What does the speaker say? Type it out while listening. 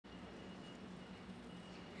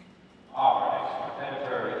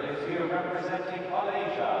representing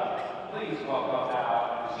Malaysia, please welcome now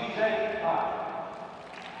Zeng.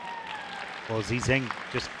 Well, Zeng,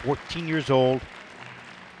 just 14 years old,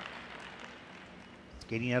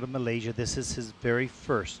 skating out of Malaysia. This is his very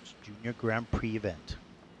first Junior Grand Prix event.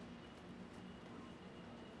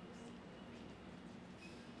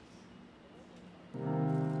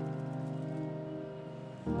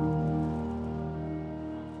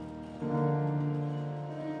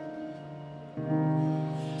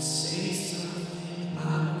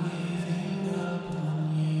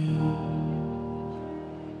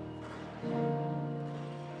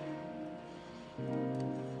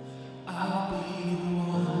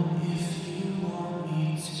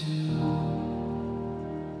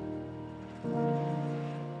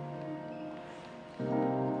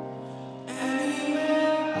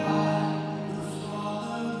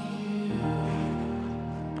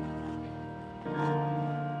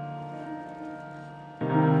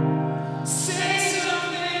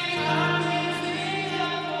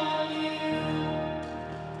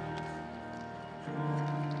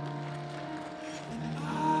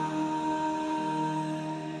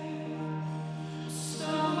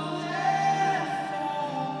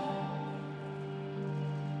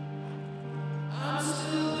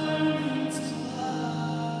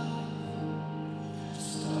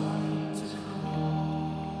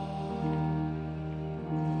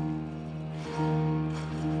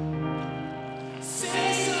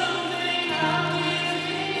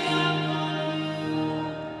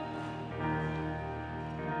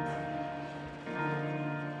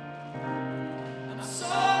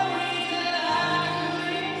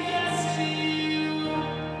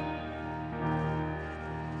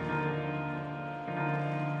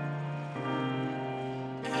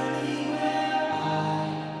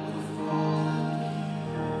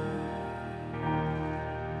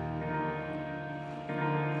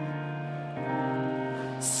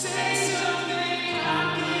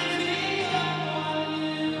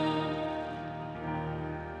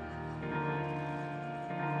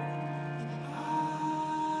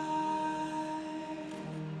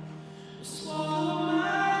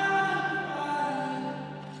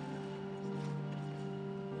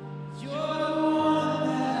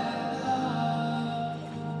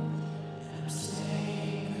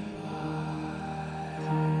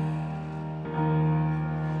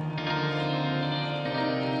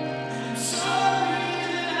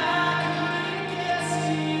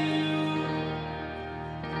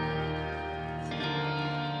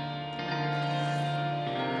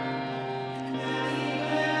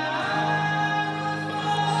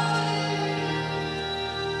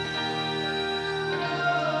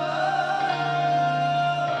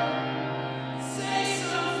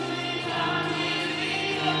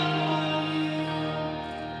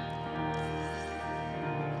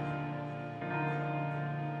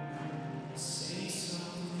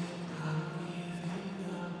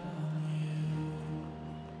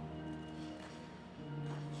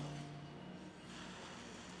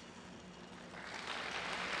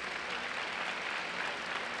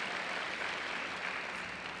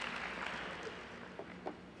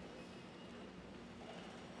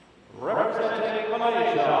 Representing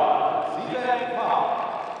Malaysia, Zeng.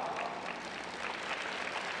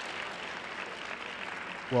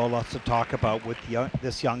 Well, lots to talk about with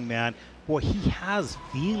this young man. Boy, he has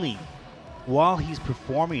feeling while he's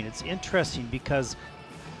performing. It's interesting because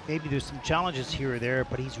maybe there's some challenges here or there,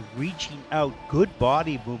 but he's reaching out, good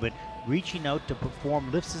body movement, reaching out to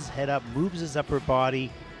perform, lifts his head up, moves his upper body.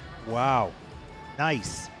 Wow,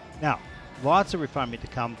 nice. Now, lots of refinement to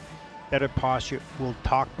come, better posture. We'll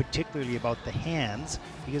talk particularly about the hands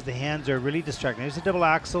because the hands are really distracting. There's a double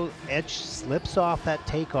axel, edge slips off that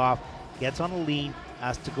takeoff, gets on a lean,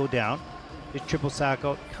 has to go down. There's triple sack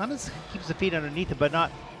out, kind of keeps the feet underneath it, but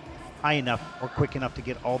not high enough or quick enough to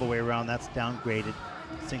get all the way around. That's downgraded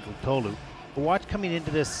single tolu. But watch coming into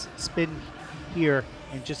this spin here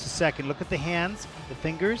in just a second. Look at the hands, the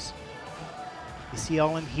fingers. You see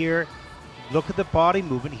all in here. Look at the body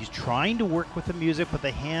movement. He's trying to work with the music, but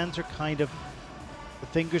the hands are kind of, the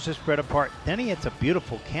fingers are spread apart. Then he hits a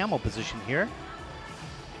beautiful camel position here.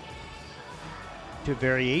 To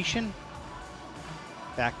variation.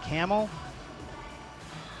 Back camel.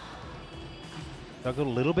 Struggled a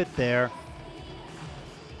little bit there.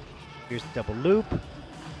 Here's the double loop.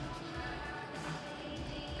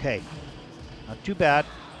 Okay, not too bad.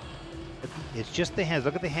 It's just the hands.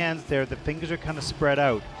 Look at the hands there. The fingers are kind of spread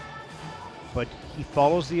out. But he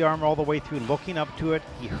follows the arm all the way through, looking up to it.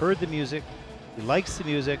 He heard the music. He likes the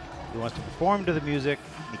music. He wants to perform to the music.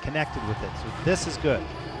 He connected with it. So this is good.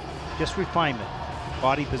 Just refinement,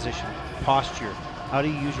 body position, posture, How do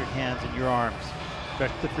you use your hands and your arms?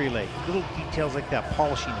 Stretch the free leg. Little details like that,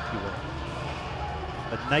 polishing, if you will.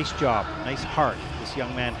 But nice job, nice heart this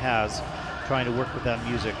young man has trying to work with that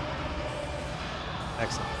music.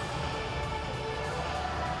 Excellent.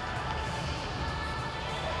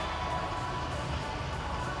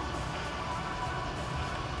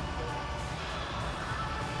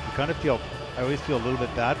 You kind of feel, I always feel a little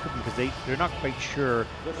bit bad for them because they're not quite sure.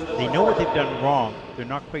 They know what they've done wrong. They're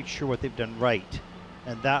not quite sure what they've done right.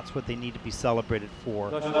 And that's what they need to be celebrated for.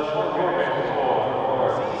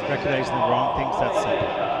 Recognizing the wrong things, that's simple.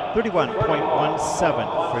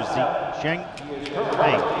 31.17 for Zeng.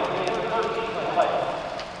 Fang.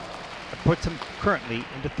 That puts him currently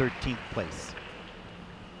into 13th place.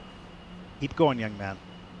 Keep going, young man.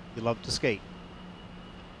 You love to skate.